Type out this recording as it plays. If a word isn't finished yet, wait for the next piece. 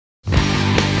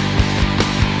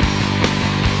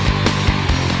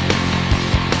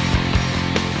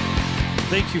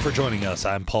Thank you for joining us.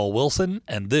 I'm Paul Wilson,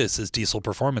 and this is Diesel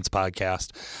Performance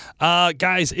Podcast.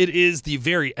 Guys, it is the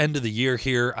very end of the year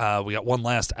here. We got one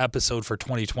last episode for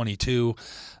 2022.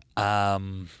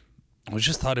 We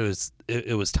just thought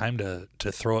it was time to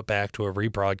throw it back to a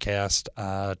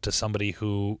rebroadcast to somebody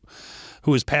who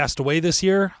has passed away this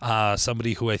year,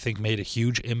 somebody who I think made a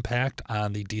huge impact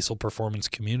on the diesel performance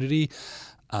community,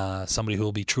 somebody who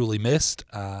will be truly missed,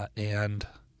 and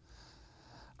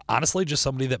honestly, just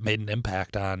somebody that made an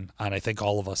impact on I think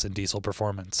all of us in diesel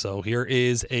performance. So here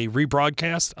is a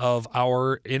rebroadcast of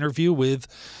our interview with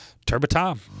Turbo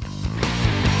Tom.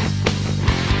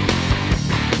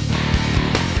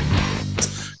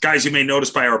 Guys, you may notice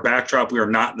by our backdrop, we are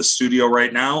not in the studio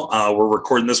right now. We're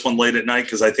recording this one late at night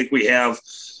because I think we have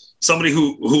somebody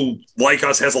who, like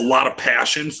us, has a lot of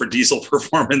passion for diesel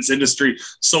performance industry,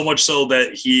 so much so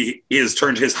that he has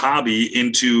turned his hobby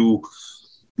into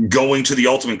going to the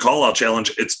Ultimate Callout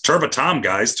Challenge. It's Turbo Tom,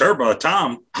 guys. Turbo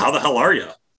Tom, how the hell are you?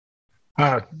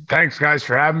 Thanks, guys,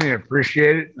 for having me. I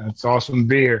appreciate it. It's awesome to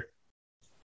be here.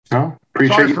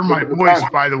 Sorry for my voice,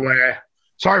 by the way.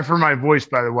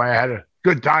 I had a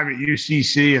good time at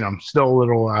UCC, and I'm still a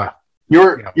little.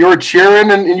 You were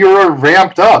cheering and you were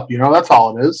ramped up. You know, that's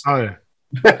all it is. Oh yeah.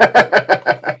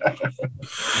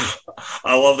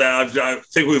 I love that. I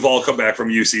think we've all come back from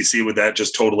UCC with that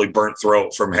just totally burnt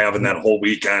throat from having that whole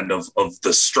weekend of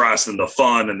the stress and the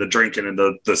fun and the drinking and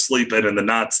the sleeping and the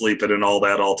not sleeping and all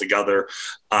that all together.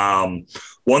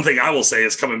 One thing I will say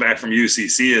is coming back from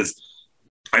UCC is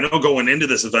I know going into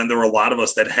this event, there were a lot of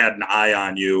us that had an eye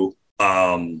on you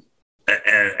and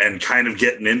kind of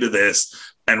getting into this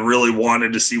and really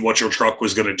wanted to see what your truck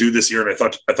was going to do this year. And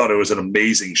I thought it was an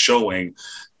amazing showing.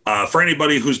 For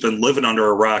anybody who's been living under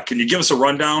a rock, can you give us a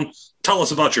rundown? Tell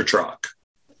us about your truck.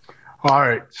 All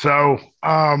right. So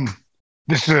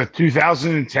this is a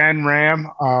 2010 Ram.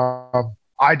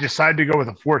 I decided to go with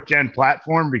a 4th gen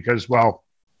platform because, well,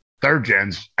 3rd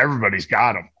gens, everybody's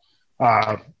got them.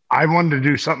 I wanted to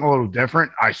do something a little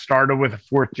different. I started with a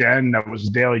 4th gen that was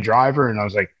a daily driver, and I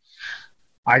was like,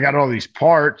 I got all these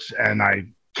parts, and I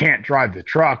can't drive the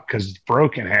truck because it's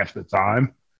broken half the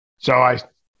time. So I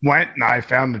went and I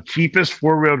found the cheapest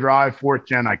 4-wheel drive 4th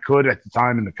gen I could at the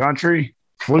time in the country,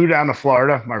 flew down to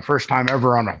Florida, my first time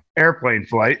ever on an airplane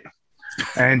flight,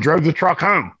 and drove the truck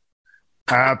home.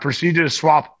 Proceeded to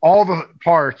swap all the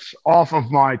parts off of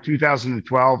my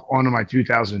 2012 onto my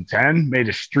 2010, made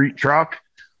a street truck,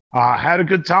 had a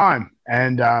good time,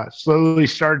 and slowly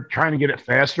started trying to get it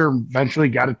faster. Eventually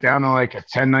got it down to like a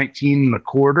 1019 and a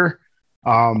quarter.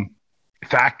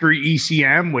 Factory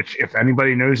ECM, which if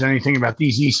anybody knows anything about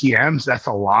these ECMs, that's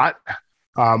a lot.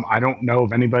 I don't know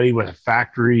of anybody with a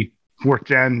factory 4th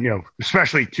gen,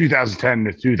 especially 2010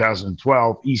 to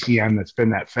 2012 ECM that's been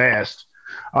that fast.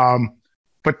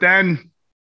 But then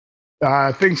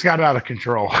things got out of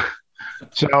control.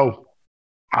 So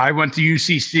I went to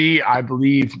UCC, I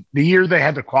believe the year they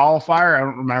had the qualifier. I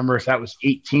don't remember if that was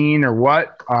 18 or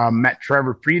what. Met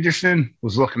Trevor Peterson,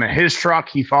 was looking at his truck.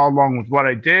 He followed along with what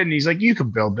I did, and he's like, you can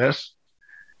build this.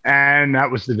 And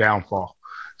that was the downfall.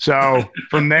 So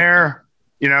from there,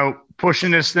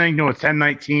 pushing this thing to a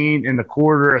 1019 in the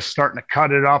quarter, starting to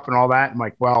cut it up and all that. I'm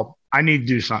like, well, I need to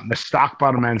do something. The stock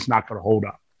bottom end's not going to hold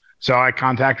up. So I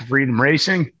contacted Freedom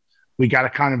Racing. We got a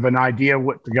kind of an idea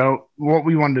what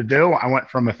we wanted to do. I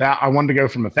wanted to go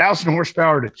from 1,000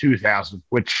 horsepower to 2,000,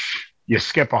 which you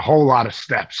skip a whole lot of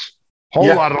steps,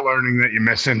 lot of learning that you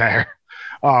miss in there.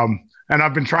 And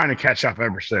I've been trying to catch up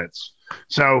ever since.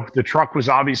 So the truck was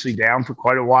obviously down for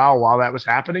quite a while that was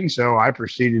happening. So I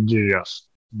proceeded to just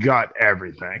gut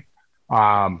everything.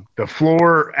 The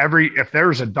floor, if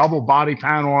there's a double body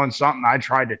panel on something, I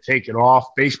tried to take it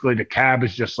off. Basically the cab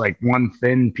is just like one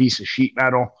thin piece of sheet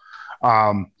metal.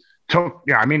 I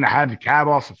had the cab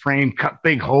off the frame, cut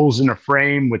big holes in the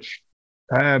frame, which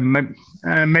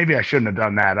maybe I shouldn't have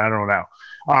done that. I don't know.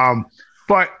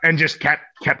 And just kept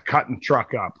cutting the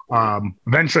truck up.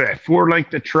 Eventually I 4-linked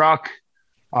the truck.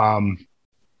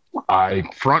 I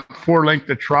front 4-linked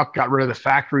the truck, got rid of the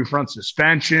factory front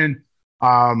suspension.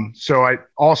 So I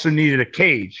also needed a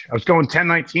cage. I was going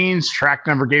 1019s. Track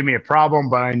never gave me a problem,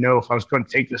 but I know if I was going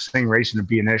to take this thing racing, it'd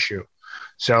be an issue.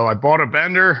 So I bought a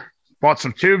bender, bought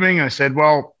some tubing, and I said,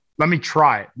 well, let me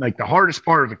try it. Like the hardest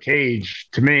part of a cage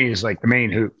to me is like the main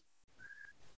hoop.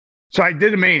 So I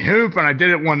did a main hoop and I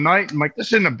did it one night. I'm like, this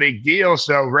isn't a big deal.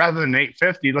 So rather than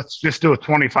 850, let's just do a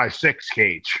 25/6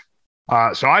 cage.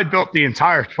 So I built the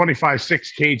entire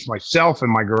 25/6 cage myself in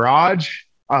my garage.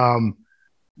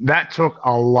 That took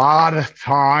a lot of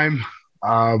time.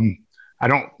 I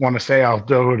don't want to say I'll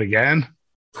do it again,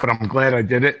 but I'm glad I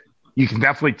did it. you can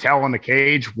definitely tell on the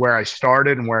cage where I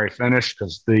started and where I finished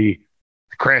because the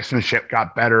craftsmanship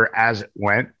got better as it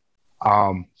went.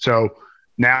 So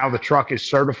now the truck is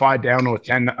certified down to a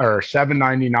 10 or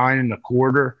 799 in the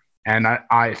quarter. And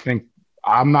I think,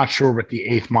 I'm not sure what the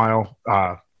 8th mile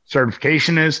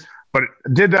certification is, but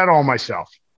did that all myself.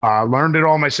 Learned it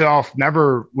all myself.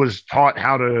 Never was taught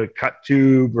how to cut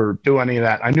tube or do any of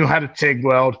that. I knew how to TIG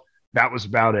weld. That was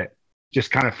about it. Just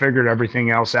kind of figured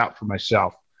everything else out for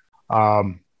myself.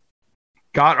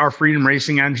 Got our Freedom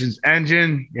Racing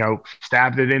engine,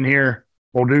 stabbed it in here.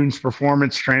 Muldoon's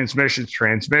Performance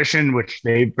transmission, which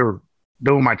they were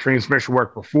doing my transmission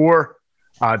work before.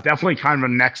 Definitely kind of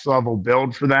a next level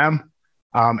build for them.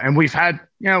 And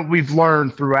we've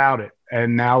learned throughout it.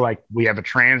 And now, like, we have a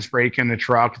trans brake in the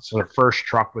truck. It's our first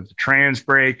truck with the trans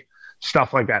brake,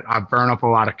 stuff like that. I've burned up a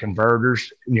lot of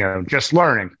converters, just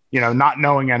learning, not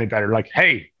knowing any better. Like,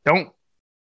 hey, don't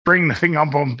bring the thing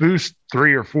up on boost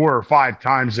 3 or 4 or 5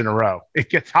 times in a row. It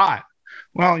gets hot.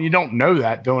 Well, you don't know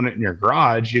that doing it in your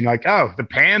garage. You're like, oh, the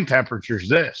pan temperature is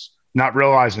this, not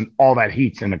realizing all that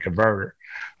heat's in the converter.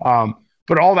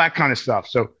 But all that kind of stuff.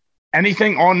 So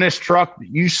anything on this truck that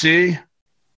you see,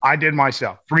 I did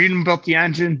myself. Freedom built the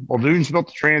engine, Muldoon's built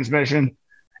the transmission,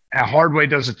 and Hardway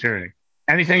does the tuning.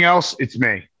 Anything else, it's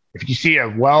me. If you see a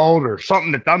weld or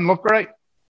something that doesn't look right,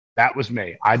 that was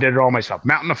me. I did it all myself.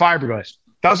 Mounting the fiberglass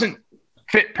doesn't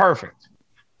fit perfect.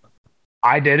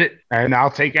 I did it, and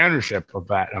I'll take ownership of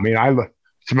that. I mean,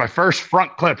 it's my first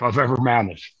front clip I've ever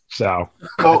mounted. So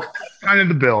kind of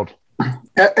the build.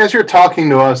 As you're talking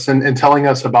to us and telling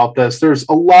us about this, there's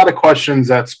a lot of questions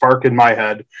that spark in my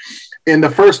head. And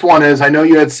the first one is, I know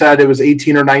you had said it was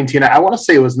 18 or 19. I want to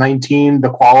say it was 19,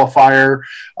 the qualifier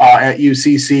at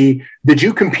UCC. Did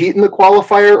you compete in the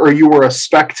qualifier, or you were a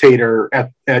spectator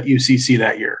at UCC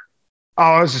that year? Oh,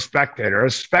 I was a spectator.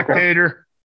 Okay.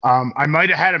 I might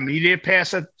have had a media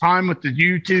pass at the time with the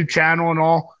YouTube channel and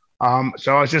all.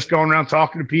 So I was just going around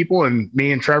talking to people, and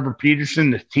me and Trevor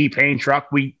Peterson, the T-Pain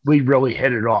truck, we really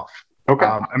hit it off. Okay.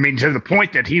 To the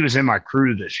point that he was in my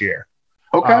crew this year.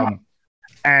 Okay.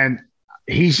 And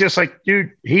he's just like,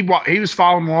 dude, he was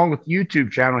following along with the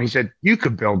YouTube channel. He said, you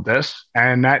could build this.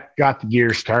 And that got the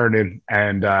gears turning.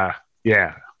 And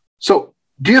yeah. So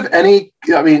do you have any,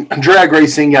 drag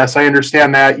racing? Yes, I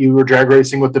understand that you were drag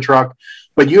racing with the truck,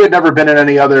 but you had never been in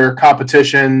any other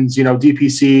competitions,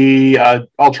 DPC,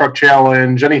 All Truck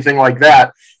Challenge, anything like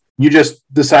that. You just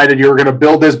decided you were going to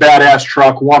build this badass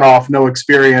truck, one-off, no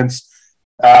experience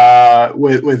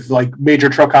with like major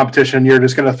truck competition. You're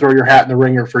just going to throw your hat in the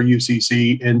ringer for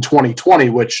UCC in 2020,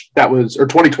 or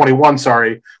 2021,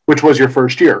 sorry, which was your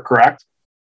first year, correct?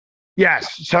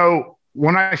 Yes. So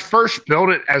when I first built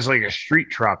it as like a street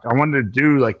truck, I wanted to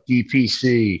do like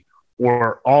DPC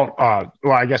or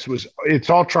I guess it's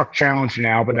All Truck Challenge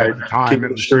now, but at the time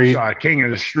it was King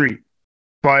of the Street.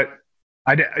 But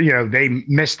they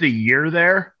missed a year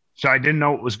there, so I didn't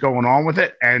know what was going on with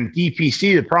it. And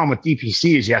DPC, the problem with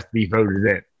DPC is you have to be voted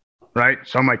in, right?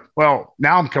 So I'm like, well,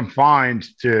 now I'm confined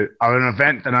to an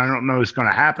event that I don't know is going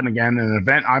to happen again, an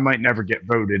event I might never get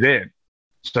voted in.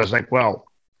 So I was like, well,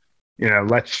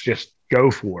 let's just go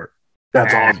for it.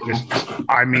 That's awesome.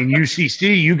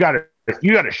 UCC, you got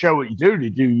to show what you do to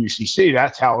do UCC.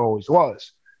 That's how it always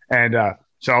was. And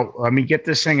so let me get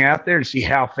this thing out there and see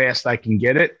how fast I can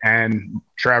get it. And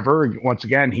Trevor, once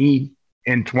again, he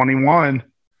in 21,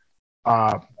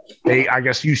 I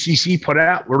guess UCC put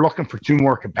out, we're looking for 2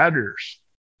 more competitors.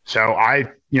 So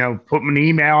I, put an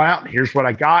email out. Here's what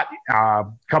I got. A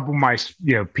couple of my,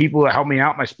 people that help me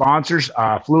out, my sponsors,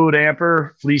 Fluid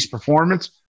Amper, Fleece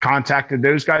Performance, contacted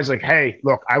those guys like, hey,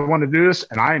 look, I want to do this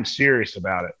and I am serious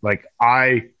about it. Like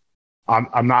I'm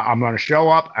going to show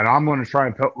up and I'm going to try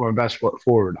and put my best foot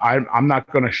forward. I'm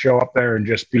not going to show up there and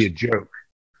just be a joke.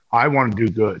 I want to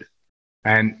do good.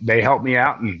 And they helped me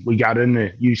out and we got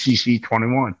into UCC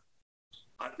 21.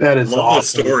 That is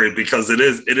awesome. The story because it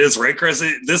is right, Chris.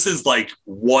 This is like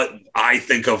what I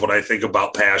think of when I think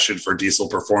about passion for diesel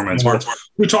performance. Mm-hmm.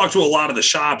 We talk to a lot of the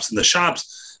shops, and the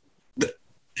shops,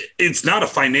 it's not a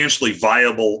financially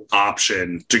viable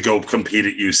option to go compete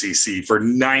at UCC for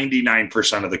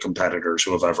 99% of the competitors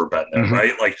who have ever been there, mm-hmm.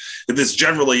 right? Like this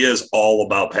generally is all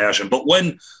about passion. But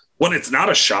when it's not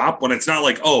a shop, when it's not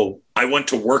like, oh, I went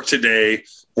to work today,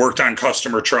 worked on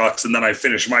customer trucks, and then I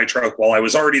finished my truck while I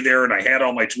was already there and I had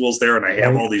all my tools there and I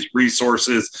have all these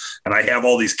resources and I have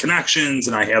all these connections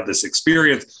and I have this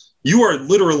experience. You are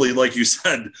literally, like you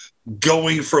said,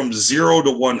 going from 0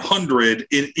 to 100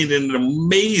 in an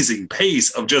amazing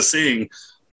pace of just saying,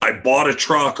 I bought a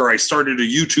truck or I started a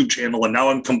YouTube channel and now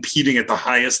I'm competing at the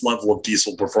highest level of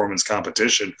diesel performance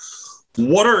competition.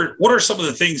 What are some of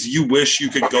the things you wish you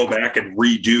could go back and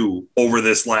redo over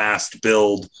this last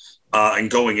build and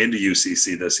going into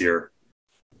UCC this year?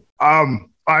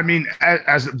 I mean,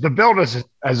 as the build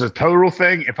as a total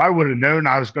thing, if I would have known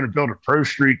I was going to build a Pro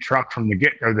Street truck from the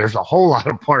get-go, there's a whole lot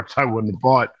of parts I wouldn't have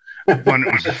bought when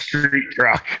it was a street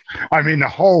truck. I mean, a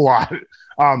whole lot.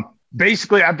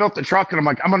 Basically, I built the truck, and I'm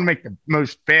like, I'm going to make the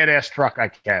most badass truck I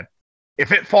can.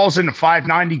 If it falls into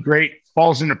 590, great.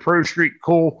 Falls into Pro Street,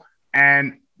 cool.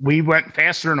 And we went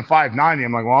faster than a 590.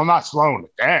 I'm like, well, I'm not slowing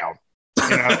it down.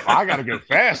 I got to go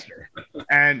faster.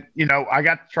 And, I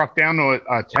got the truck down to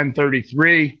a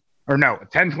 1033 or no, a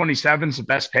 1027 is the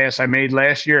best pass I made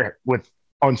last year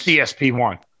on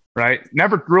CSP1, right?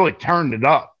 Never really turned it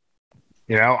up,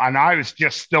 and I was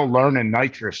just still learning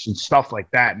nitrous and stuff like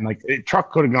that. And the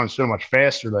truck could have gone so much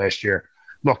faster last year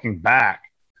looking back.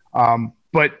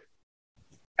 But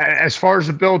as far as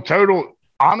the build total,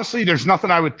 honestly, there's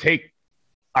nothing I would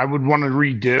want to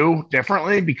redo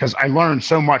differently because I learned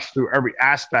so much through every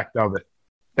aspect of it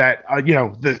that,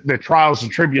 the trials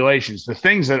and tribulations, the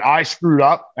things that I screwed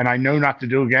up and I know not to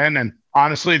do again. And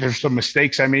honestly, there's some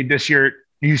mistakes I made this year at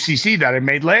UCC that I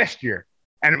made last year.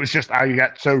 And it was just, I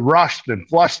got so rushed and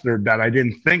flustered that I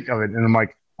didn't think of it. And I'm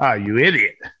like, oh, you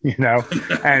idiot,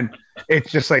 and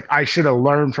it's just like, I should have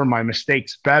learned from my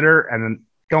mistakes better. And then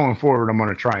going forward, I'm going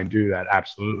to try and do that.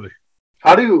 Absolutely.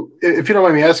 If you don't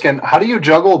mind me asking, how do you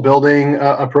juggle building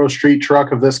a Pro Street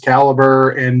truck of this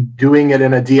caliber and doing it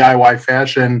in a DIY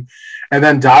fashion and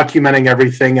then documenting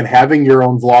everything and having your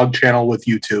own vlog channel with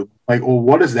YouTube?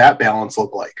 What does that balance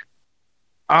look like?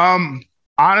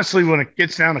 Honestly, when it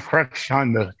gets down to crunch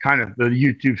time, the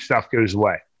YouTube stuff goes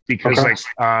away because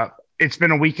it's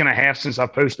been a week and a half since I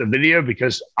posted a video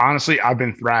because honestly, I've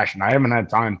been thrashing. I haven't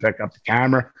had time to pick up the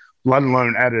camera, let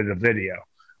alone edit a video.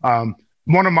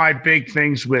 One of my big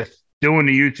things with doing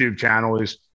the YouTube channel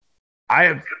is I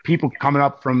have people coming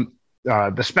up from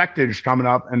the spectators coming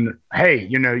up and, hey,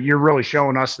 you're really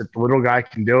showing us that the little guy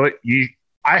can do it.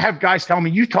 I have guys tell me,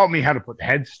 you taught me how to put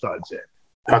head studs in.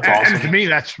 That's awesome. And to me,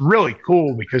 that's really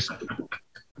cool because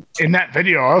in that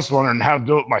video, I was wondering how to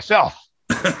do it myself.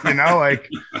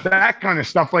 That kind of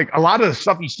stuff. A lot of the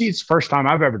stuff you see, it's the first time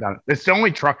I've ever done it. It's the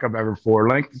only truck I've ever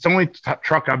forward-linked. It's the only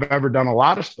truck I've ever done a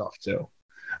lot of stuff to.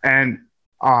 And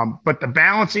but the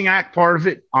balancing act part of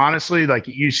it, honestly, like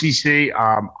at UCC,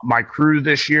 my crew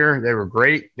this year, they were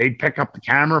great. They'd pick up the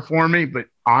camera for me, but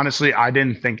honestly, I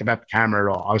didn't think about the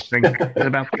camera at all. I was thinking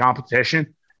about the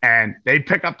competition, and they'd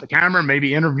pick up the camera,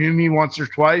 maybe interview me once or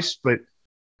twice, but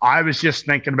I was just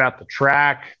thinking about the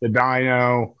track, the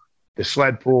dyno, the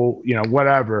sled pull,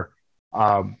 whatever.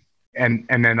 And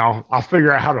then I'll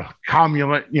figure out how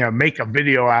to make a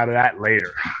video out of that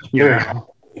later.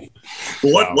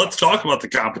 Well, let's talk about the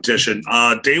competition.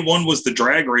 Day one was the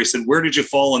drag race, and where did you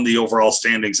fall in the overall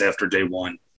standings after day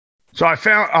one? So I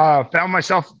found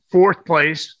myself fourth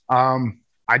place.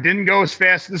 I didn't go as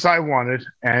fast as I wanted,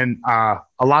 and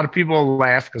a lot of people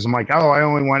laughed because I'm like, oh, I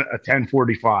only went a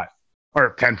 10:45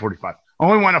 or 10:45.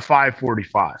 Only went a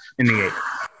 5:45 in the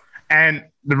 8th. And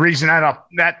the reason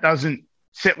that doesn't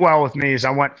sit well with me is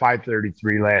I went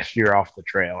 5:33 last year off the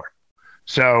trailer.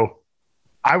 So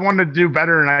I wanted to do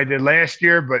better than I did last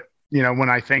year, but when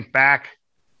I think back,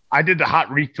 I did the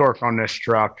hot retorque on this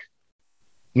truck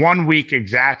 1 week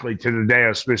exactly to the day I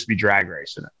was supposed to be drag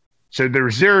racing it. So there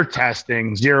was zero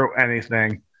testing, zero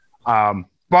anything.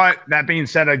 But that being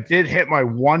said, I did hit my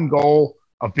one goal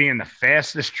of being the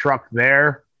fastest truck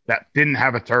there that didn't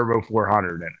have a turbo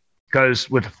 400 in it. Because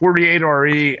with a 48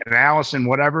 RE, an Allison,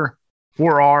 whatever,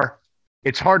 4R,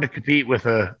 it's hard to compete with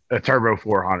a turbo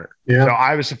 400. Yeah. So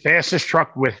I was the fastest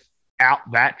truck without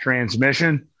that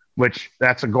transmission, which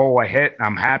that's a goal I hit and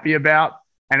I'm happy about.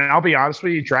 And I'll be honest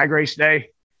with you, drag race day,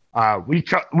 we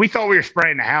thought we were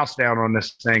spraying the house down on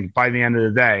this thing by the end of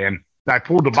the day. And I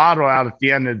pulled the bottle out at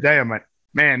the end of the day. I'm like,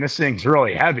 man, this thing's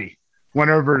really heavy. Went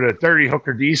over to 30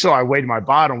 hooker diesel. I weighed my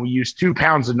bottle. We used 2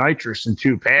 pounds of nitrous in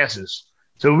 2 passes.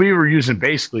 So we were using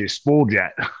basically a spool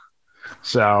jet.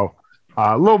 So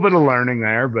a little bit of learning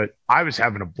there, but I was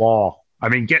having a ball. I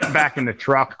mean, getting back in the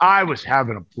truck, I was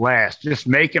having a blast, just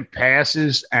making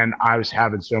passes, and I was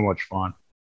having so much fun.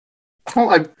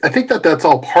 Well, I think that's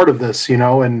all part of this,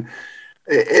 and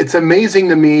it's amazing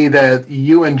to me that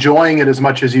you enjoying it as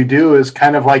much as you do is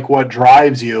kind of like what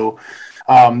drives you.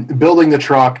 Building the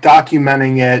truck,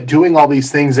 documenting it, doing all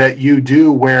these things that you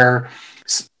do where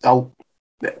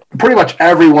pretty much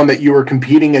everyone that you were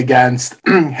competing against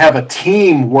have a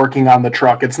team working on the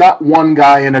truck. It's not one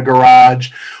guy in a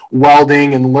garage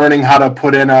welding and learning how to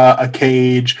put in a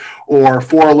cage or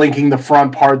linking the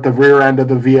front part, the rear end of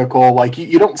the vehicle. Like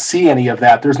you don't see any of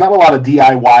that. There's not a lot of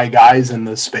DIY guys in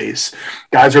this space.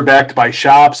 Guys are backed by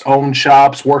shops, owned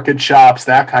shops, work at shops,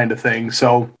 that kind of thing.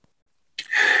 So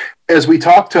as we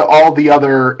talk to all the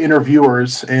other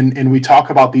interviewers and we talk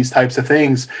about these types of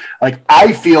things, like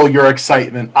I feel your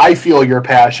excitement, I feel your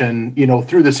passion,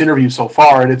 through this interview so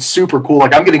far. And it's super cool.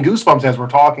 Like I'm getting goosebumps as we're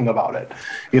talking about it.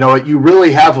 You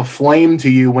really have a flame to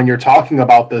you when you're talking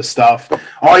about this stuff.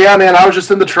 Oh yeah, man, I was just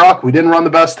in the truck. We didn't run the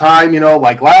best time,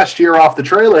 like last year off the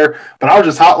trailer, but I was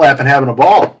just hot lapping, having a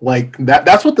ball. Like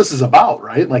that's what this is about,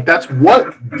 right? Like that's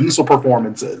what Diesel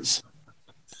Performance is.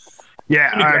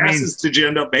 Yeah, how many passes did you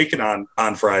end up making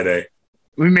on Friday?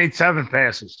 We made 7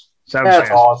 passes.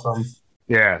 That's awesome.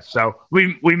 Yeah, so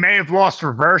we may have lost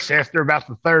reverse after about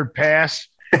the 3rd pass.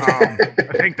 I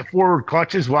think the forward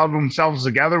clutches welded themselves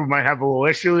together. We might have a little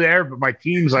issue there, but my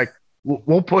team's like,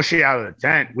 we'll push you out of the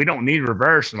tent. We don't need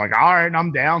reverse. I'm like, all right,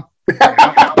 I'm down.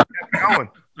 Going.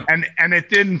 And it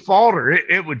didn't falter.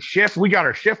 It would shift. We got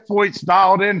our shift points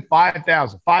dialed in,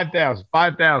 5,000,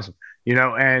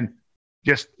 and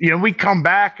just, we come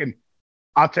back and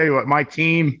I'll tell you what, my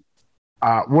team,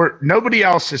 nobody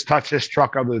else has touched this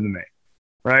truck other than me,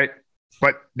 right?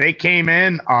 But they came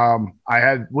in. I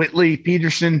had Whitley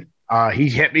Peterson. He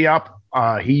hit me up.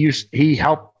 He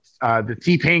helped the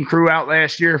T-Pain crew out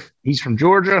last year. He's from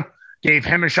Georgia. Gave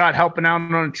him a shot helping out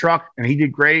on the truck, and he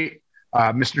did great.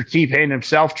 Mr. T-Pain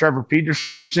himself, Trevor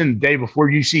Peterson, the day before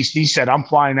UCC said, I'm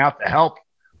flying out to help.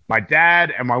 My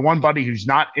dad and my one buddy who's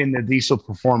not in the Diesel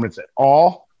Performance at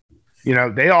all,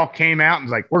 they all came out and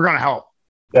was like, we're going to help.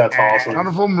 That's awesome. None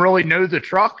of them really know the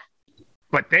truck,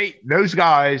 but those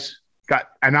guys got,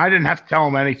 and I didn't have to tell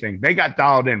them anything. They got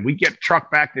dialed in. We get the truck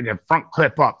back to the front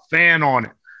clip up, fan on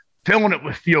it, filling it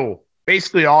with fuel.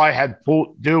 Basically, all I had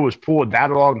to do was pull a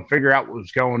data log and figure out what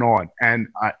was going on. And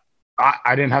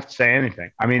I didn't have to say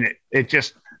anything. I mean, it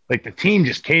just, like the team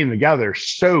just came together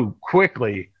so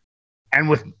quickly, and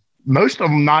with most of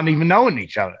them not even knowing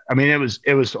each other. I mean, it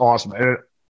was awesome.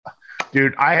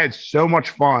 Dude, I had so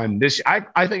much fun.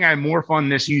 I think I had more fun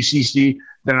this UCC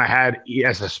than I had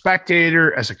as a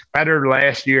spectator, as a competitor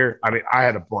last year. I mean, I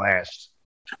had a blast.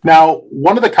 Now,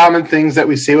 one of the common things that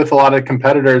we see with a lot of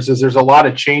competitors is there's a lot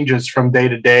of changes from day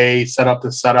to day, setup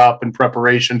to setup, in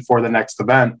preparation for the next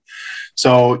event.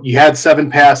 So you had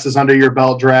 7 passes under your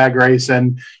belt drag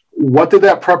racing. What did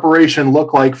that preparation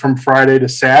look like from Friday to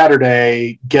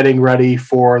Saturday, getting ready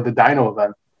for the dyno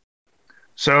event?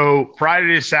 So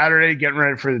Friday to Saturday, getting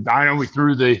ready for the dyno, we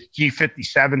threw the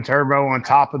G57 turbo on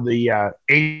top of the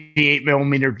 88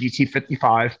 millimeter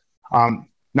GT55.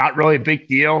 Not really a big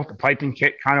deal. The piping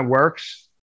kit kind of works,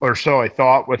 or so I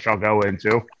thought, which I'll go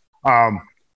into.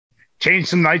 Changed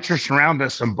some nitrous around to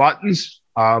some buttons.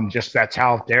 Just that's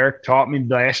how Derek taught me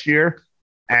last year,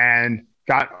 and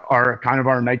got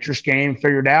our nitrous game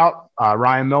figured out.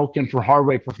 Ryan Milken for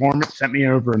Hardway Performance sent me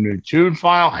over a new tune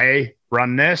file. Hey,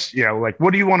 run this. Like,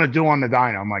 what do you want to do on the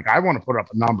dyno? I'm like, I want to put up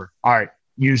a number. All right,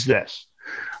 use this.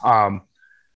 And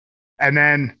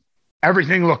then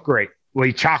everything looked great.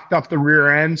 We chalked up the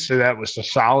rear end, so that was a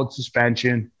solid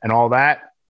suspension and all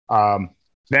that.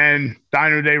 Then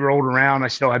dyno day rolled around. I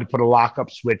still had to put a lockup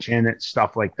switch in it,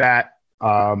 stuff like that.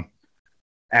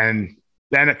 And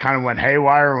then it kind of went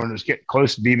haywire when it was getting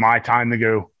close to be my time to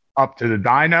go up to the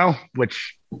dyno,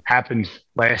 which happened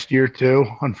last year too,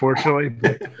 unfortunately.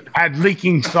 But had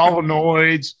leaking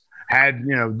solenoids, had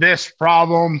this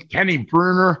problem. Kenny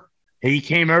Bruner, he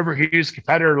came over. He was a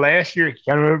competitor last year. He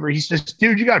came over. He says,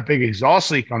 dude, you got a big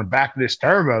exhaust leak on the back of this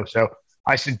turbo. So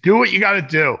I said, do what you got to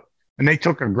do. And they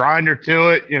took a grinder to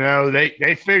it.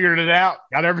 They figured it out,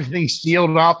 got everything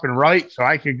sealed up and right, so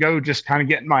I could go just kind of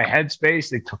get in my headspace.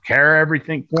 They took care of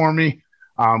everything for me,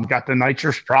 got the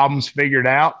nitrous problems figured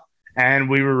out,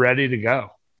 and we were ready to go.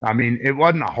 I mean, it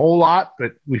wasn't a whole lot,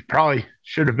 but we probably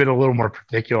should have been a little more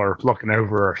particular looking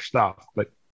over our stuff. But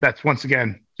that's, once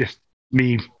again, just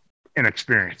me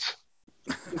inexperience.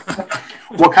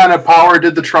 What kind of power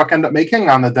did the truck end up making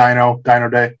on the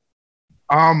dyno day?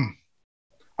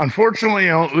 Unfortunately,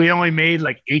 we only made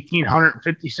like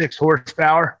 1,856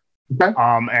 horsepower, okay,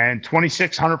 and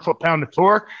 2,600 foot-pound of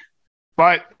torque,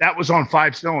 but that was on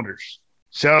 5 cylinders.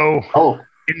 So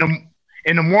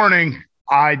in the morning,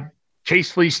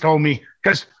 Chase Fleece told me,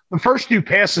 because the first 2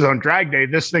 passes on drag day,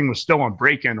 this thing was still on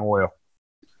break-in oil.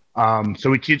 So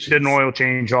we did an oil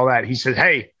change, all that. He said,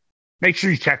 hey, make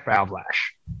sure you check valve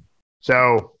lash.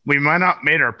 So we went up,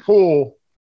 made our pull,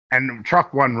 and the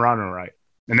truck wasn't running right.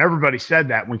 And everybody said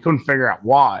that, and we couldn't figure out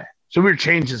why. So we were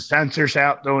changing sensors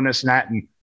out, doing this and that. And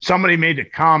somebody made a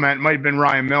comment, it might have been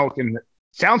Ryan Milk, and it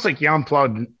sounds like you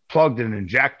plugged an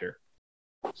injector.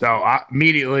 So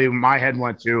immediately my head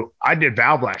went to, I did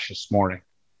valve lash this morning.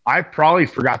 I probably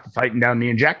forgot to tighten down the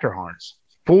injector harness.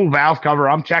 Full valve cover,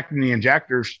 I'm checking the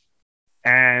injectors,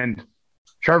 and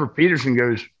Trevor Peterson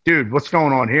goes, dude, what's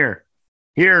going on here?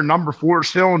 Here, number 4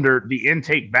 cylinder, the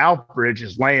intake valve bridge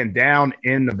is laying down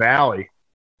in the valley.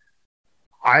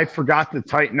 I forgot to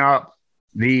tighten up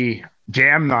the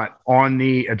jam nut on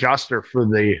the adjuster for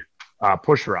the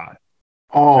push rod.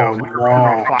 Oh, so we were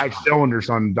running 5 cylinders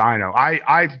on the dyno.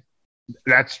 I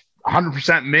that's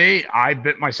 100% me. I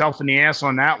bit myself in the ass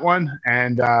on that one,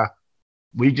 and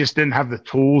we just didn't have the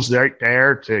tools right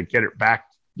there to get it back,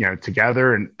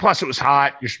 together. And plus, it was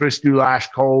hot. You're supposed to do lash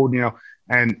cold,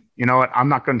 And you know what? I'm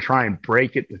not going to try and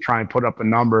break it to try and put up a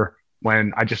number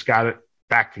when I just got it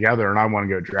back together and I want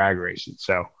to go drag racing.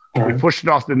 So we pushed it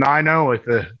off the dyno with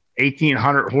a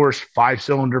 1,800 horse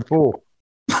 5-cylinder pool.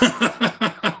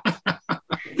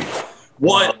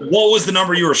 What was the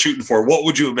number you were shooting for? What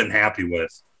would you have been happy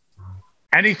with?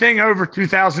 Anything over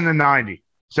 2,090.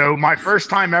 So my first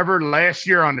time ever last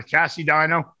year on the chassis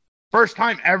dyno, first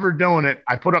time ever doing it,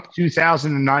 I put up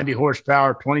 2,090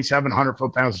 horsepower, 2,700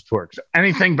 foot-pounds of torque. So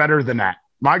anything better than that.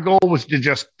 My goal was to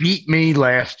just beat me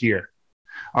last year.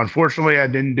 Unfortunately, I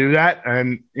didn't do that,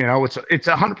 and it's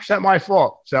 100% my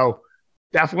fault. So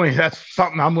definitely, that's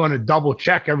something I'm going to double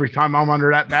check every time I'm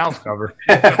under that valve cover.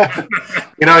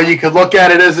 You could look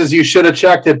at it as you should have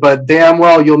checked it, but damn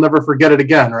well you'll never forget it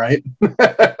again, right?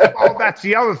 Well, that's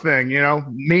the other thing.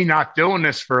 Me not doing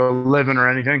this for a living or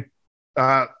anything.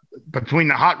 Between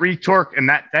the hot retorque and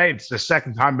that day, it's the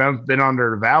second time I've been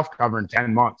under the valve cover in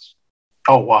 10 months.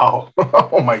 Oh wow!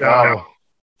 Oh my god!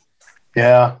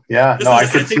 Yeah. I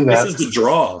think this is the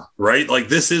draw, right? Like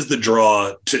this is the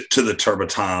draw to the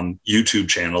TurboTom YouTube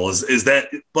channel. Is that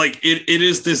like it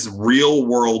is this real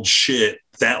world shit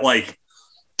that, like,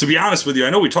 to be honest with you,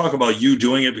 I know we talk about you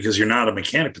doing it because you're not a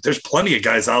mechanic, but there's plenty of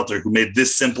guys out there who made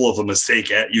this simple of a mistake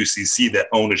at UCC that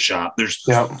own a shop. There's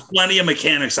plenty of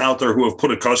mechanics out there who have put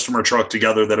a customer truck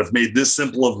together that have made this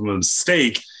simple of a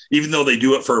mistake. Even though they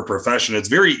do it for a profession, it's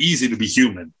very easy to be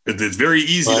human. It's very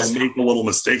easy to make a little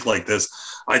mistake like this.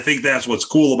 I think that's what's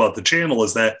cool about the channel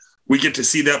is that we get to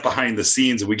see that behind the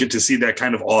scenes and we get to see that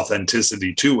kind of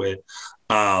authenticity to it.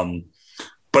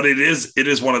 But it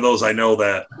is one of those, I know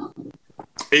that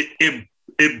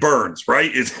it burns, right?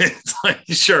 It's like,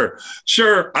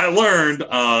 sure. I learned,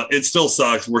 it still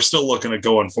sucks. We're still looking at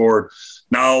going forward.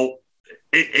 Now,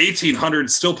 1,800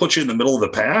 still puts you in the middle of the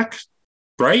pack.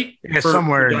 Right? Yeah,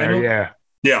 somewhere in there,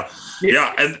 yeah.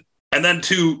 And then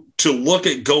to look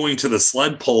at going to the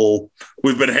sled pull,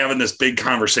 we've been having this big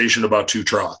conversation about 2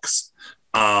 trucks.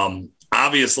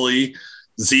 Obviously,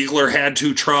 Ziegler had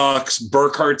 2 trucks.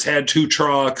 Burkhart's had 2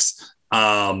 trucks.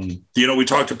 We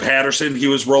talked to Patterson. He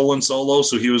was rolling solo,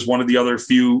 so he was one of the other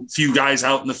few guys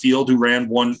out in the field who ran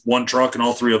one truck in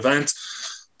all 3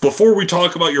 events. Before we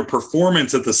talk about your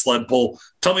performance at the sled pull,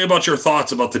 tell me about your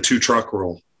thoughts about the 2 truck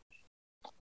rule.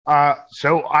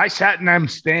 So I sat in them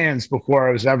stands before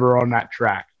I was ever on that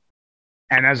track.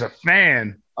 And as a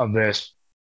fan of this,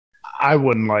 I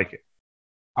wouldn't like it.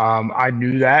 I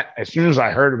knew that. As soon as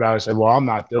I heard about it, I said, well, I'm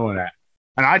not doing that.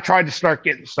 And I tried to start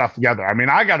getting stuff together. I mean,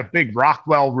 I got a big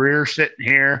Rockwell rear sitting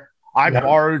here. I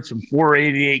borrowed some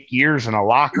 488 gears and a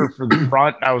locker for the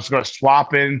front. I was going to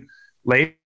swap in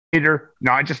later.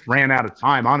 No, I just ran out of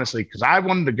time, honestly, because I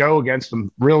wanted to go against some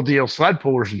real deal sled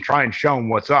pullers and try and show them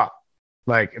what's up.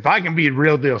 Like, if I can be a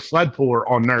real deal sled puller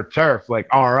on their turf, like,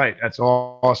 all right, that's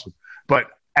awesome. But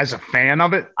as a fan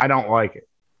of it, I don't like it.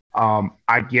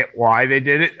 I get why they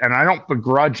did it, and I don't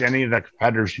begrudge any of the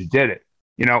competitors who did it.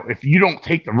 If you don't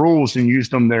take the rules and use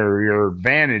them to your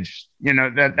advantage,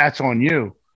 that's on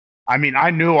you. I mean, I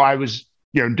knew I was,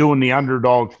 doing the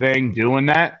underdog thing, doing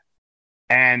that.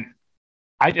 And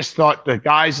I just thought the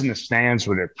guys in the stands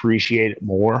would appreciate it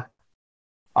more.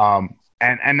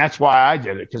 And that's why I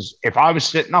did it, because if I was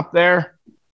sitting up there,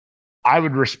 I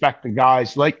would respect the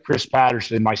guys like Chris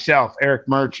Patterson, myself, Eric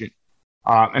Merchant,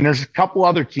 and there's a couple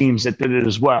other teams that did it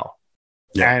as well.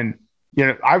 Yeah. And,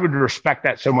 I would respect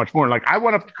that so much more. Like, I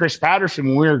went up to Chris Patterson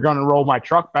when we were going to roll my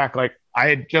truck back. Like, I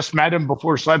had just met him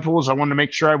before sled pulls. I wanted to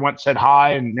make sure I went, said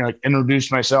hi, and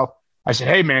introduced myself. I said,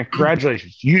 hey, man,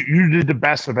 congratulations. You did the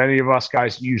best of any of us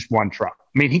guys that used one truck.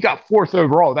 I mean, he got 4th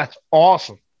overall. That's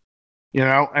awesome.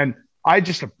 And I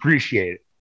just appreciate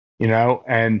it,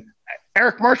 and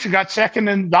Eric Merchant got 2nd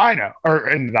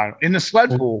in the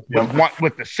sled pool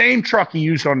with the same truck he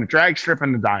used on the drag strip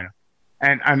and the dyno.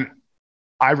 And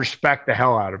I respect the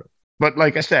hell out of it. But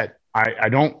like I said, I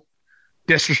don't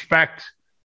disrespect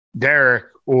Derek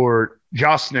or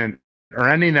Justin or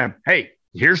any of them. Hey,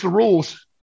 here's the rules.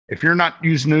 If you're not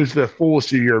using those to the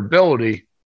fullest of your ability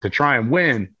to try and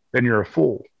win, then you're a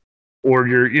fool. Or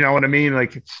you know what I mean?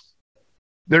 Like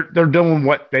they're doing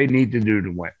what they need to do to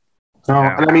win.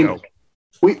 And I mean,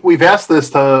 we've asked this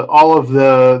to all of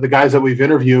the guys that we've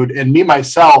interviewed, and me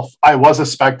myself, I was a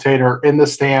spectator in the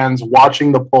stands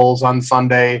watching the polls on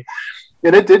Sunday,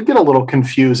 and it did get a little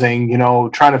confusing, you know,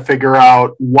 trying to figure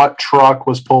out what truck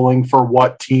was pulling for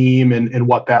what team and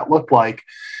what that looked like.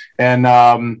 And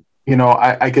you know,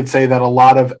 I could say that a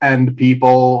lot of end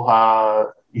people,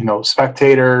 you know,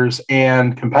 spectators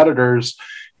and competitors,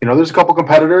 you know, there's a couple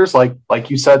competitors like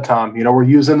you said, Tom, you know, we're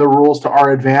using the rules to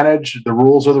our advantage. The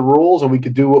rules are the rules, and we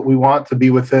could do what we want to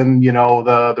be within, you know,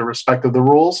 the respect of the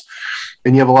rules.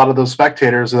 And you have a lot of those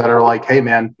spectators that are like, hey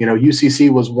man, you know, UCC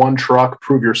was one truck,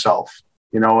 prove yourself,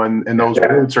 you know, and those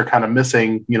roots are kind of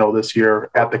missing, you know, this year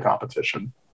at the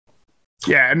competition.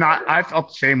 Yeah. And I felt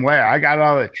the same way. I got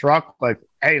out of the truck like,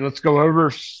 hey, let's go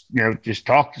over, you know, just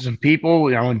talk to some people,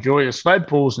 you know, enjoy the sled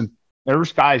pulls. And there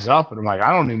was guys up, and I'm like,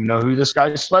 I don't even know who this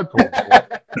guy's sled pulls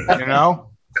for. You know,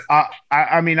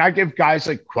 I mean, I give guys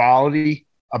like Quality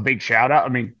a big shout out. I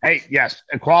mean, hey, yes,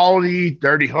 Quality,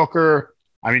 Dirty Hooker.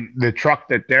 I mean, the truck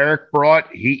that Derek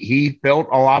brought, he built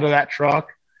a lot of that truck.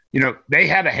 You know, they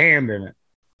had a hand in it.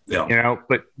 Yeah. You know,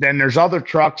 but then there's other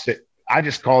trucks that I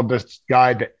just called this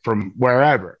guy from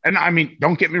wherever. And I mean,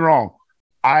 don't get me wrong,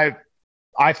 I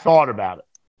thought about it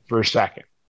for a second.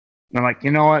 And I'm like,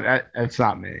 you know what? That's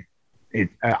not me.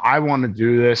 I want to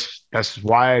do this. That's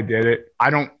why I did it. I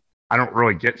don't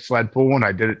really get sled pulling.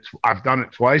 I did it. I've done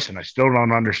it twice, and I still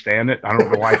don't understand it. I don't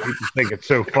know why people think it's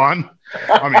so fun.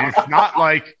 I mean, it's not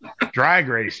like drag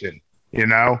racing, you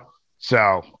know.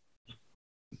 So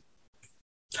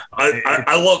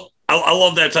I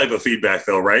love that type of feedback,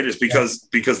 though. Right? It's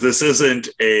because this isn't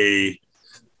a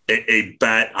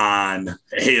bet on,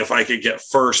 hey, if I could get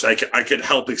first, I could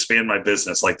help expand my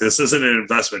business. Like, this isn't an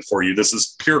investment for you. This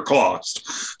is pure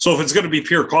cost. So if it's going to be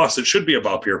pure cost, it should be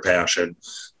about pure passion.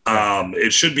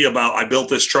 It should be about, I built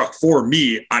this truck for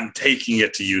me, I'm taking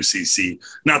it to UCC,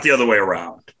 not the other way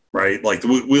around, right? Like,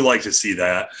 we like to see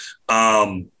that.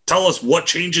 Tell us, what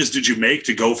changes did you make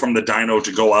to go from the dyno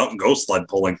to go out and go sled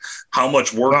pulling? How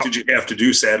much work did you have to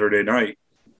do Saturday night?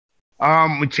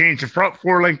 We changed the front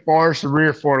 4-link bars, the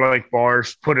rear 4-link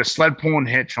bars, put a sled pulling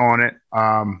hitch on it.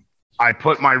 I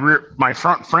put my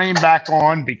front frame back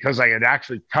on because I had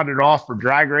actually cut it off for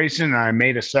drag racing, and I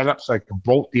made a setup so I could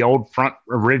bolt the old front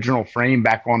original frame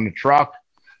back on the truck,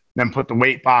 then put the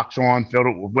weight box on, filled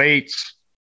it with weights.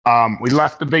 We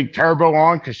left the big turbo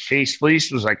on because Chase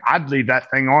Fleece was like, I'd leave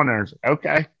that thing on there. I was like,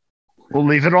 okay, we'll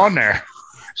leave it on there.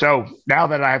 So now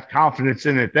that I have confidence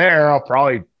in it there, I'll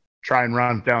probably try and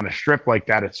run down a strip like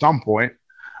that at some point.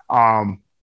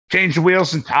 Change the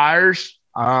wheels and tires.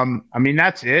 I mean,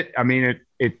 that's it. I mean,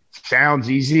 it sounds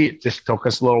easy. It just took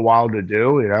us a little while to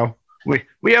do, you know.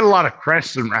 We had a lot of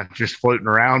crests and wrenches floating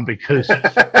around because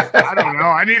I don't know.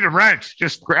 I need a wrench.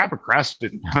 Just grab a crest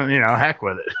and, you know, heck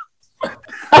with it.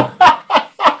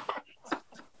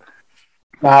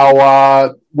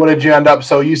 Now, what did you end up?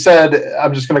 So you said,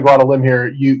 I'm just going to go out a limb here.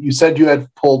 You said you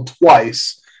had pulled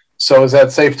twice. So is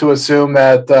that safe to assume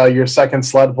that your second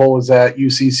sled pull was at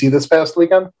UCC this past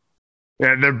weekend?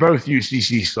 Yeah, they're both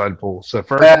UCC sled pulls. The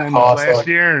first one was last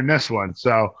year and this one.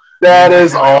 So that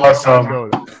is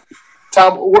awesome.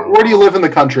 Tom, where do you live in the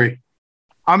country?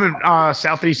 I'm in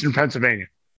southeastern Pennsylvania.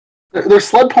 There's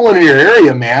sled pulling in your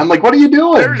area, man. Like, what are you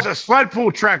doing? There's a sled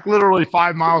pull track literally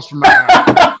 5 miles from my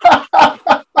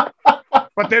house.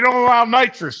 But they don't allow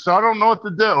nitrous, so I don't know what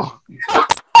to do.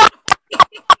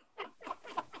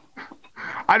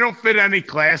 I don't fit any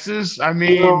classes. I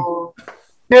mean,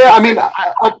 yeah, I mean,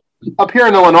 up here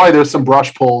in Illinois, there's some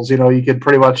brush pulls. You know, you could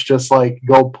pretty much just like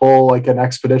go pull like an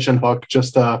expedition hook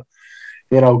just to,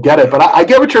 you know, get it. But I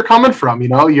get what you're coming from. You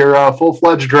know, you're a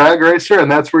full-fledged drag racer,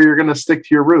 and that's where you're going to stick to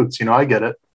your roots. You know, I get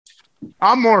it.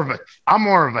 I'm more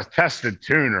of a tested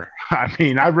tuner. I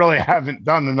mean, I really haven't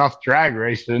done enough drag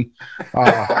racing.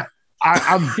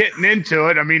 I'm getting into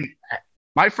it. I mean,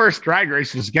 my first drag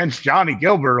race was against Johnny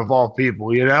Gilbert of all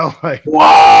people, you know? Like,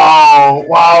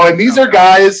 wow. And these are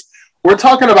guys, we're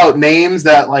talking about names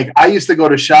that, like, I used to go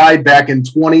to Scheid back in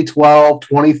 2012,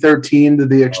 2013 to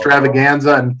the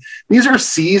extravaganza. And these are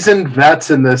seasoned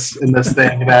vets in this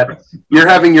thing that you're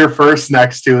having your first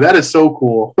next to. That is so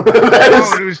cool.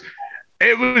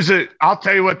 I'll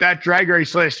tell you what, that drag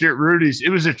race last year at Rudy's, it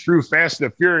was a true Fast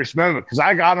and the Furious moment because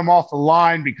I got him off the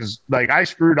line because like I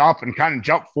screwed up and kind of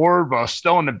jumped forward, but I was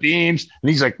still in the beams. And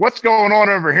he's like, what's going on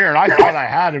over here? And I thought I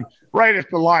had him right at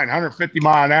the line, 150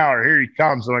 mile an hour. Here he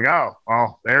comes. I'm like, oh,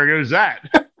 well, there goes that.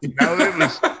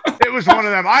 It was one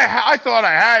of them. I thought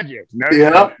I had you.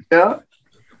 Yeah.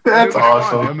 That's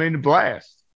awesome. I mean, the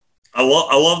blast. I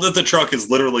love that the truck is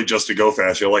literally just to go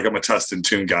fast. You're like, I'm a test and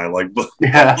tune guy. Like,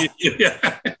 yeah.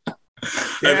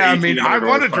 I mean, I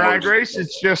won a drag race.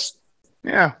 It's just,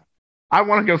 I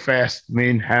want to go fast. I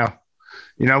mean,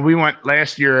 we went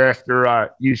last year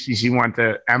after UCC went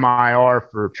to MIR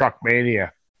for Truck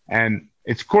Mania, and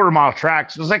it's quarter-mile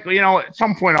tracks. So it was like, at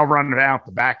some point I'll run it out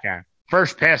the back end.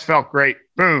 First pass felt great.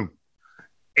 Boom,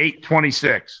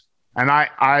 8:26, and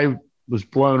I was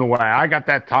blown away. I got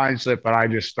that time slip, but I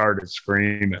just started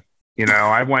screaming.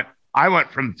 I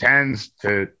went from 10s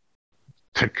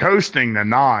to coasting the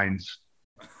 9s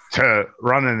to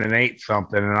running an 8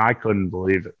 something, and I couldn't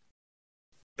believe it.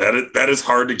 That is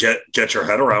hard to get your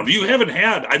head around. You haven't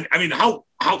had. I mean, how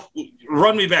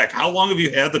run me back? How long have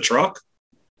you had the truck?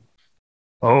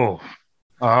 Oh,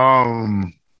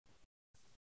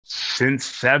 since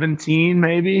 17,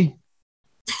 maybe.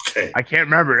 Okay. I can't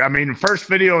remember. I mean, the first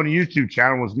video on the YouTube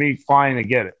channel was me flying to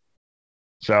get it.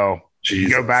 So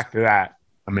go back to that.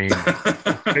 I mean,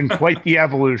 it's been quite the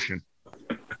evolution.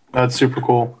 That's super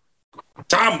cool.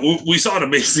 Tom, we saw an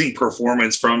amazing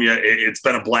performance from you. It's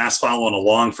been a blast following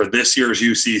along for this year's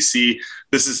UCC.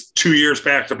 This is 2 years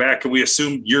back to back. Can we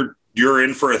assume you're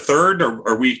in for a third? Or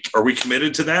are we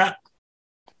committed to that?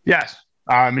 Yes.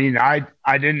 I mean, I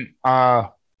didn't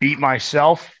beat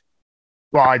myself.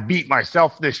 Well, I beat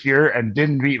myself this year and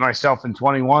didn't beat myself in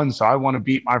 21, so I want to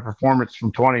beat my performance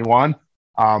from 21.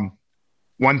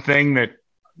 One thing that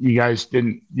you guys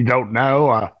don't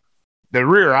know, the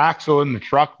rear axle in the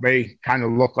truck may kind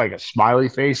of look like a smiley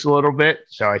face a little bit.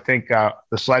 So I think the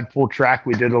sled pull track,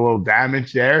 we did a little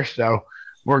damage there. So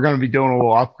we're going to be doing a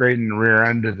little upgrade in the rear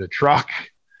end of the truck.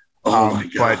 Oh my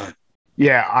God. But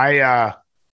yeah,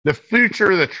 the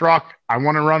future of the truck, I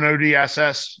want to run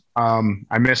ODSS.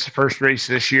 I missed the first race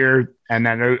this year, and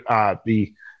then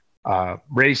the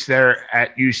race there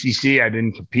at UCC, I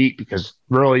didn't compete because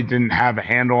really didn't have a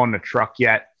handle on the truck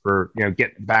yet for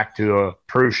getting back to a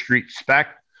pro street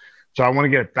spec. So I want to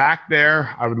get it back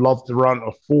there. I would love to run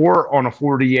a 4 on a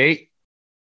 48.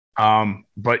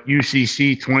 But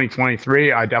UCC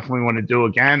 2023, I definitely want to do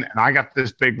again. And I got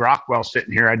this big Rockwell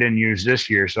sitting here I didn't use this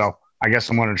year, so I guess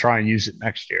I'm going to try and use it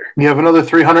next year. You have another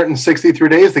 363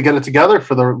 days to get it together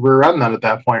for the rear end then at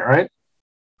that point, right?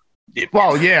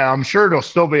 Well, yeah, I'm sure there'll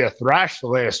still be a thrash the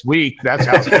last week. That's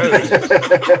how it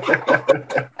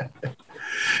goes.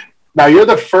 Now, you're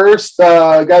the first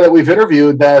guy that we've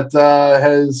interviewed that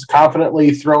has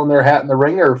confidently thrown their hat in the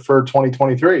ringer for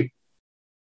 2023.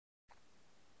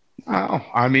 Oh,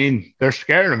 I mean, they're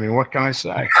scared of me. What can I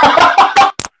say?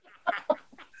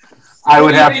 I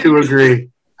would have to agree.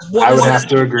 What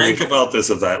like about this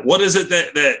event? What is it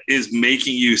that is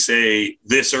making you say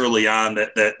this early on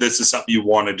that this is something you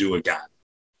want to do again?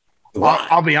 Well,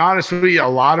 I'll be honest with you. A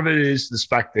lot of it is the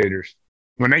spectators.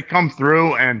 When they come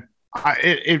through, and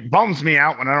it bums me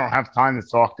out when I don't have time to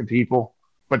talk to people,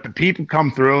 but the people come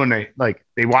through and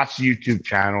they watch the YouTube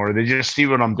channel or they just see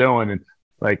what I'm doing. And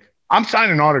like, I'm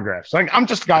signing autographs. Like, I'm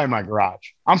just a guy in my garage.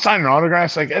 I'm signing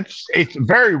autographs. Like, it's a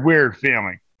very weird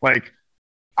feeling. Like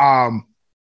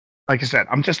I said,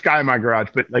 I'm just a guy in my garage,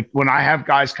 but like when I have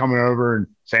guys coming over and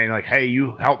saying like, hey,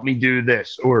 you helped me do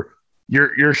this, or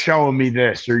you're showing me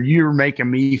this, or you're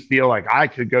making me feel like I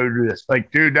could go do this.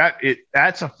 Like, dude,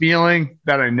 that's a feeling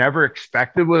that I never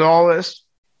expected with all this.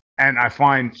 And I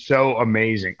find so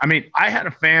amazing. I mean, I had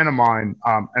a fan of mine,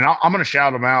 and I'm going to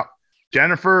shout them out,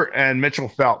 Jennifer and Mitchell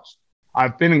Phelps.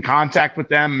 I've been in contact with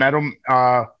them, met them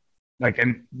like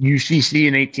in UCC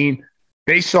in 18.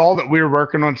 They saw that we were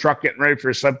working on truck, getting ready for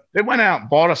a slip. They went out and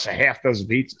bought us a half dozen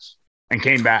pizzas and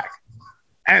came back.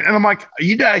 And I'm like,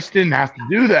 you guys didn't have to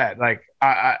do that. Like,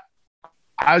 I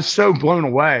was so blown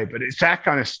away. But it's that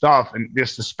kind of stuff, and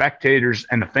just the spectators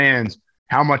and the fans,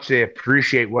 how much they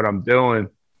appreciate what I'm doing.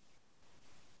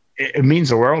 It means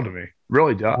the world to me. It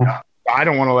really does. I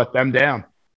don't want to let them down.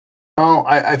 Oh,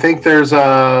 I think there's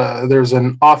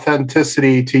an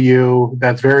authenticity to you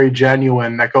that's very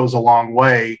genuine that goes a long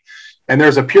way. And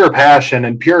there's a pure passion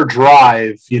and pure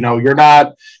drive. You're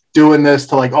not doing this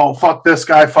to like, oh, fuck this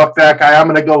guy, fuck that guy. I'm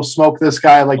going to go smoke this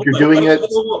guy. Like, you're doing it.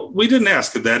 We didn't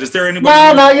ask that. Is there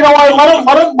anybody? No. You know what?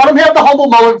 Let him have the humble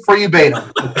moment before you bait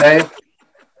him. Okay.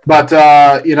 But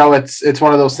it's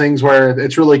one of those things where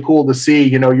it's really cool to see,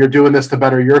 you're doing this to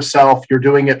better yourself. You're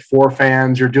doing it for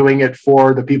fans. You're doing it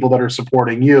for the people that are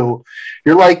supporting you.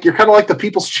 You're kind of like the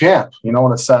people's champ, in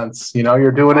a sense.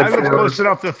 You're doing it. I live close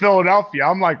enough to Philadelphia.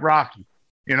 I'm like Rocky.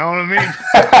 You know what I mean?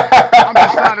 I'm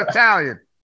just not Italian.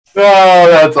 Oh,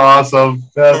 that's awesome.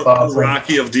 That's awesome.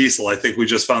 Rocky of Diesel. I think we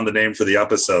just found the name for the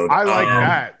episode. I like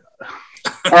that.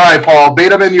 All right, Paul,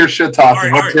 bait him in your shit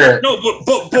talking. All right. No,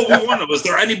 but we want to. Was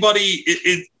there anybody?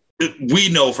 We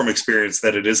know from experience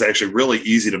that it is actually really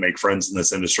easy to make friends in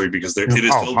this industry because it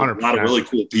is filled with a lot of really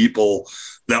cool people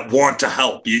that want to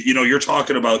help. You're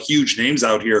talking about huge names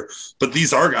out here, but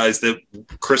these are guys that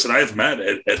Chris and I have met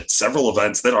at several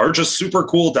events that are just super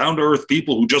cool, down to earth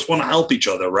people who just want to help each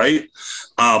other, right?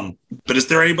 But is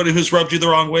there anybody who's rubbed you the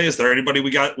wrong way? Is there anybody we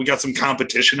got some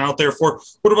competition out there for?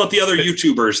 What about the other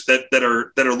YouTubers that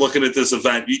are looking at this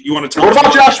event? You want to tell? What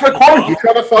about Josh McCormick? You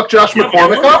trying to fuck Josh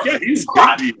McCormick up? Yeah, he's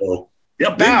a big deal.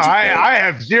 Yeah, no, I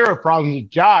have zero problems with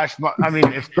Josh. I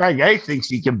mean, if Greg A thinks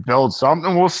he can build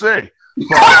something, we'll see.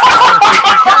 But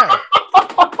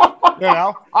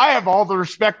I have all the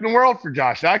respect in the world for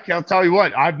Josh. I'll tell you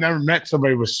what, I've never met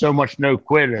somebody with so much no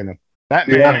quit in him. That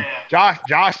man,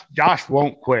 Josh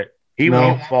won't quit. He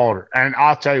won't falter. And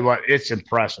I'll tell you what, it's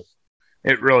impressive.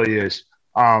 It really is.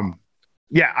 I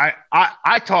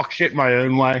talk shit my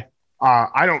own way.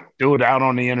 I don't do it out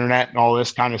on the internet and all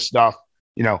this kind of stuff.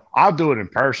 I'll do it in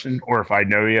person or if I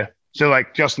know you. So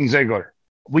like Justin Ziegler,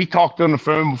 we talked on the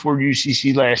phone before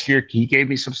UCC last year. He gave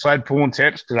me some sled pulling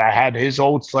tips because I had his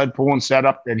old sled pulling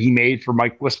setup that he made for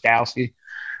Mike Wiskowski.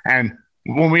 And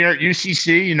when we were at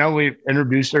UCC, we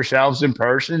introduced ourselves in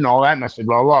person and all that. And I said,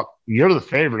 well, look, you're the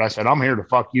favorite. I said, I'm here to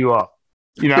fuck you up,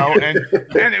 and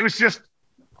it was just,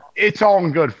 it's all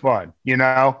in good fun.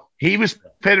 He was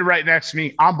pitted right next to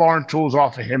me. I'm borrowing tools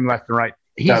off of him left and right.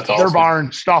 They're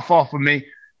borrowing stuff off of me.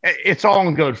 It's all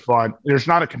in good fun. There's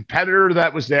not a competitor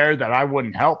that was there that I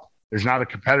wouldn't help. There's not a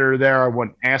competitor there I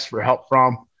wouldn't ask for help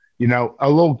from. A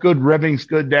little good ribbing's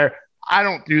good there. I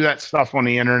don't do that stuff on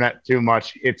the internet too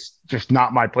much. It's just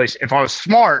not my place. If I was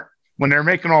smart, when they're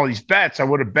making all these bets, I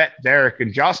would have bet Derek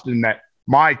and Justin that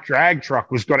my drag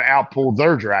truck was going to outpull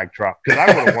their drag truck because I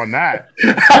would have won that.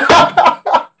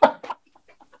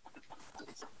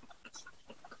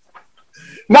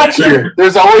 Next year.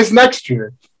 There's always next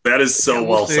year. That is so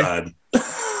well said.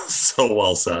 So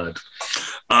well said.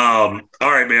 All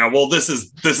right, man. Well, this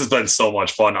has been so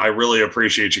much fun. I really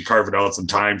appreciate you carving out some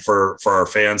time for our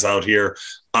fans out here.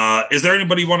 Is there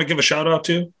anybody you want to give a shout out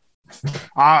to?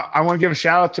 I want to give a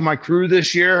shout out to my crew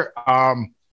this year.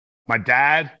 My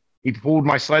dad, he pulled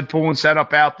my sled pulling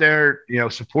setup out there,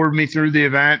 supported me through the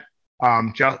event.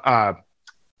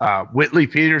 Whitley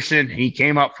Peterson, he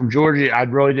came up from Georgia. I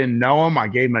really didn't know him. I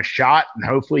gave him a shot, and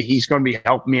hopefully he's going to be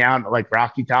helping me out like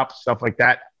Rocky Top, stuff like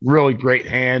that. Really great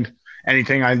hand.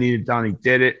 Anything I needed done, he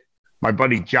did it. My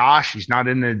buddy Josh, he's not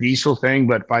in the diesel thing,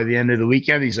 but by the end of the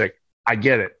weekend, he's like, I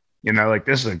get it.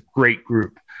 This is a great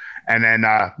group. And then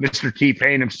Mr.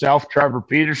 T-Pain himself, Trevor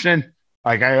Peterson,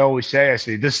 like I always say,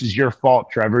 this is your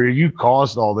fault, Trevor. You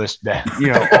caused all this death,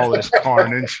 all this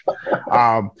carnage.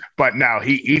 But no,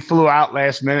 he flew out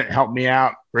last minute, helped me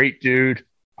out. Great dude.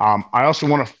 I also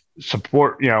want to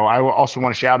support, I also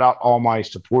want to shout out all my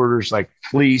supporters like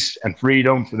Fleece and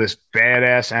Freedom for this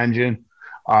badass engine.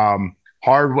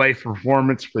 Hardway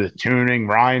Performance for the tuning.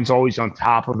 Ryan's always on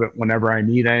top of it whenever I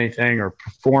need anything or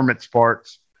performance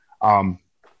parts.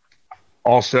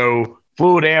 Also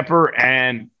Fluid Amper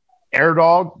and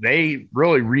AirDog, they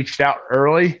really reached out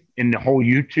early in the whole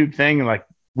YouTube thing. Like,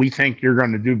 we think you're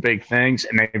going to do big things,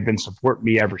 and they've been supporting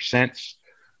me ever since.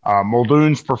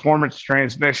 Muldoon's Performance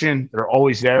Transmission, they're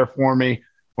always there for me.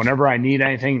 Whenever I need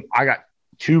anything, I got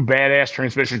 2 badass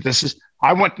transmissions.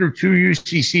 I went through 2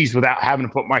 UCCs without having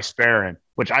to put my spare in,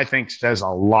 which I think says a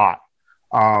lot.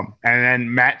 And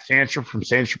then Matt Sancher from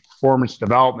Sancher Performance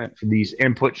Development for these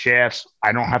input shafts.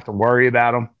 I don't have to worry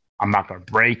about them. I'm not going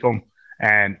to break them.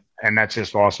 And that's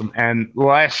just awesome. And the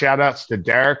last shout outs to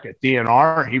Derek at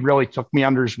DNR. He really took me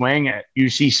under his wing at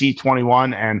UCC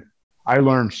 21, and I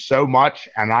learned so much.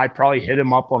 And I probably hit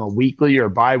him up on a weekly or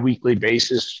bi-weekly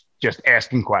basis, just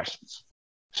asking questions.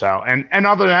 So, and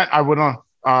other than that, I would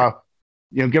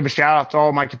give a shout out to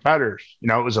all my competitors.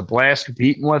 It was a blast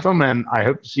competing with them, and I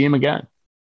hope to see him again.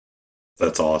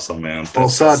 That's awesome, man. Well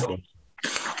said.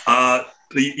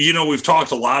 We've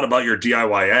talked a lot about your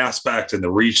DIY aspect and the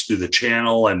reach through the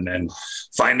channel and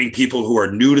finding people who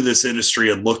are new to this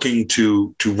industry and looking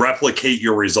to replicate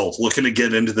your results, looking to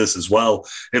get into this as well.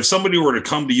 If somebody were to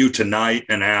come to you tonight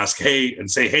and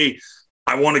say, hey,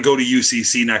 I want to go to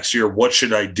UCC next year, what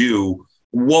should I do?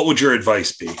 what would your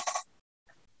advice be?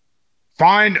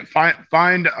 Find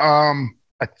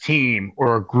a team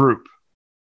or a group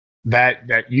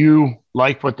that you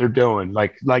like what they're doing,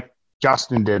 like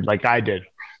Justin did, like I did,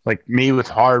 like me with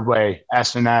Hardway,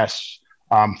 SNS,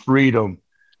 Freedom,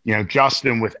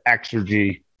 Justin with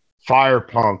Exergy,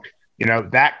 Firepunk,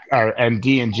 and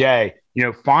D&J.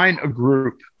 Find a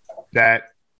group that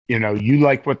you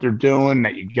like what they're doing,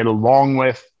 that you get along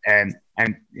with, and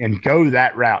go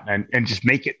that route, and just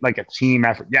make it like a team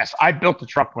effort. Yes, I built the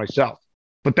truck myself,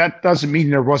 but that doesn't mean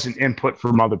there wasn't input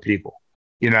from other people.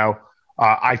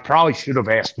 I probably should have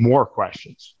asked more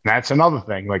questions. That's another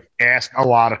thing. Like, ask a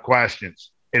lot of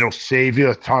questions. It'll save you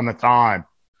a ton of time.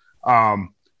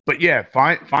 But yeah,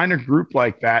 find a group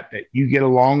like that you get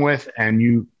along with and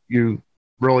you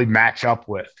really match up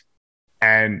with,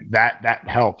 and that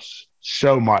helps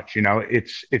so much.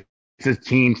 It's a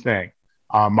team thing.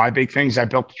 My big thing is I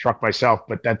built the truck myself,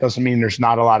 but that doesn't mean there's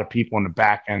not a lot of people in the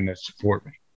back end that support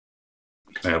me.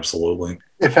 Absolutely.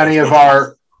 If any of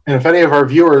our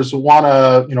viewers want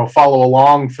to, follow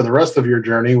along for the rest of your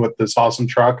journey with this awesome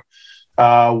truck,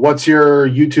 what's your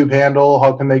YouTube handle?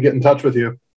 How can they get in touch with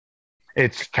you?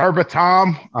 It's Turbo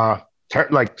Tom,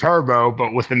 like turbo,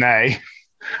 but with an A.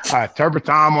 Turbo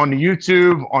Tom on the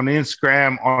YouTube, on the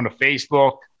Instagram, on the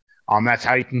Facebook. That's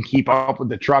how you can keep up with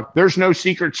the truck. There's no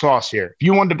secret sauce here. If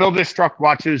you wanted to build this truck,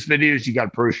 watch those videos. You got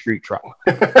a pro street truck.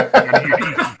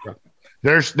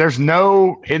 There's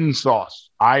no hidden sauce.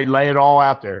 I lay it all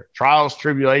out there. Trials,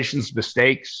 tribulations,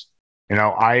 mistakes.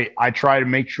 I try to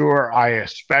make sure I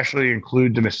especially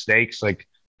include the mistakes. Like,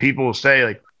 people will say,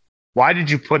 like, why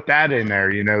did you put that in there?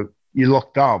 You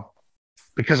look dumb.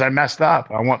 Because I messed up.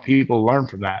 I want people to learn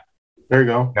from that. There you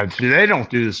go. They don't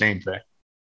do the same thing.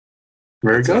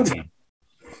 Very good.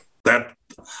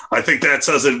 I think that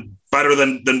says it better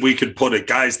than we could put it.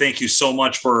 Guys, thank you so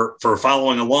much for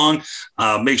following along.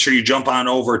 Make sure you jump on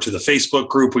over to the Facebook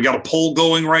group. We got a poll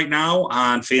going right now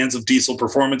on Fans of Diesel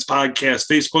Performance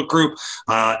Podcast Facebook group,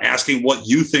 asking what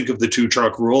you think of the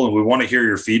 2-truck rule, and we want to hear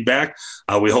your feedback.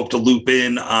 We hope to loop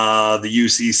in the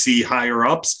UCC higher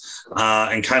ups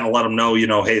and kind of let them know,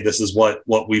 hey, this is what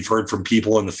we've heard from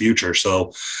people in the future.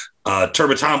 So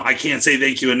Turbo Tom, I can't say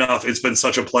thank you enough. It's been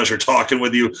such a pleasure talking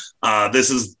with you. This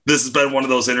has been one of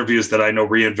those interviews that I know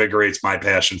reinvigorates my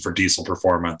passion for diesel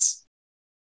performance.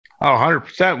 Oh,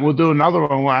 100%. We'll do another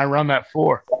one when I run that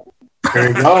 4. There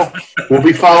you go. We'll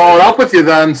be following up with you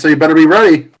then, so you better be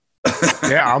ready.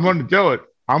 Yeah, I'm going to do it.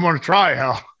 I'm going to try,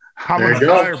 hell. I'm There going to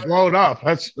you go. try or blow it up.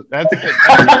 That's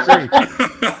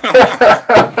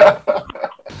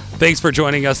Thanks for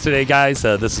joining us today, guys.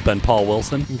 This has been Paul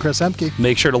Wilson And Chris Emke.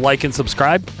 Make sure to like and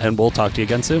subscribe, and we'll talk to you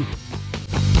again soon.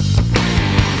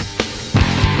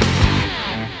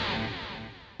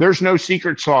 There's no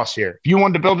secret sauce here. If you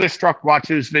wanted to build this truck, watch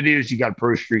those videos. You got a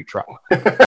pro street truck.